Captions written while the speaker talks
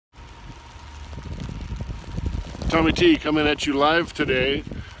Tommy T coming at you live today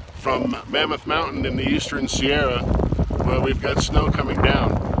from Mammoth Mountain in the Eastern Sierra, where we've got snow coming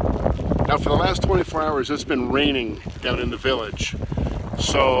down. Now for the last 24 hours it's been raining down in the village,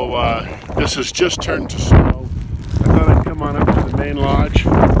 so this has just turned to snow. I thought I'd come on up to the main lodge,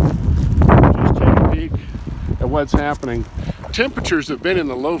 just take a peek at what's happening. Temperatures have been in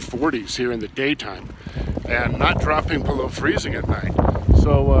the low 40s here in the daytime and not dropping below freezing at night.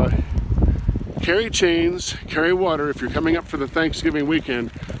 So carry chains, carry water if you're coming up for the Thanksgiving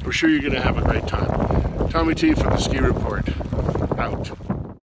weekend. We're sure you're going to have a great time. Tommy T for the Ski Report, out.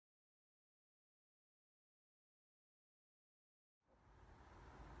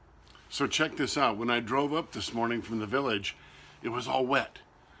 So check this out. When I drove up this morning from the village, it was all wet,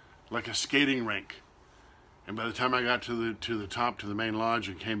 like a skating rink. And by the time I got to the top, to the main lodge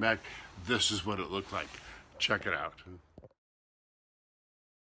and came back, this is what it looked like. Check it out.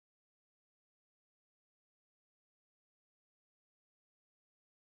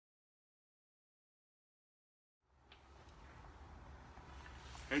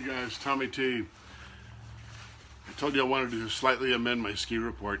 Hey guys, Tommy T. I told you I wanted to slightly amend my ski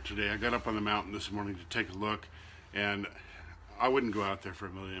report today. I got up on the mountain this morning to take a look, and I wouldn't go out there for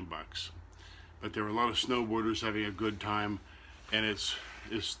 $1 million. But there were a lot of snowboarders having a good time, and it's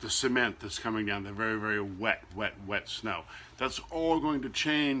the cement that's coming down, the very, very wet snow. That's all going to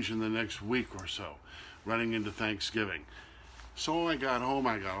change in the next week or so, running into Thanksgiving. So I got home,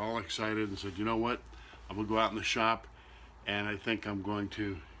 I got all excited and said, you know what? I'm gonna go out in the shop, and I think I'm going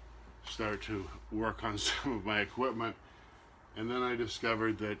to start to work on some of my equipment. And then I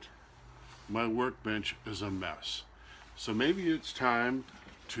discovered that my workbench is a mess. So maybe it's time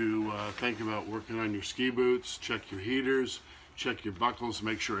to think about working on your ski boots, check your heaters, check your buckles,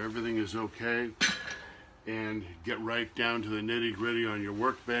 make sure everything is okay, and get right down to the nitty-gritty on your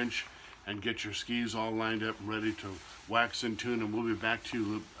workbench and get your skis all lined up and ready to wax and tune. And we'll be back to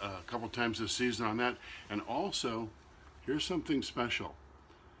you a couple times this season on that. And also, here's something special.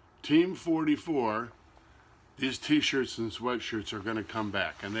 Team 44, these t-shirts and sweatshirts are going to come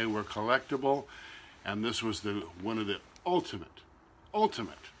back, and they were collectible, and this was one of the ultimate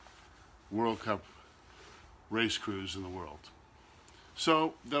World Cup race crews in the world.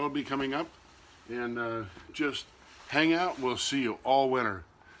 So that'll be coming up, and just hang out. We'll see you all winter.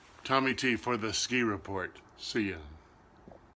 Tommy T for the Ski Report. See ya.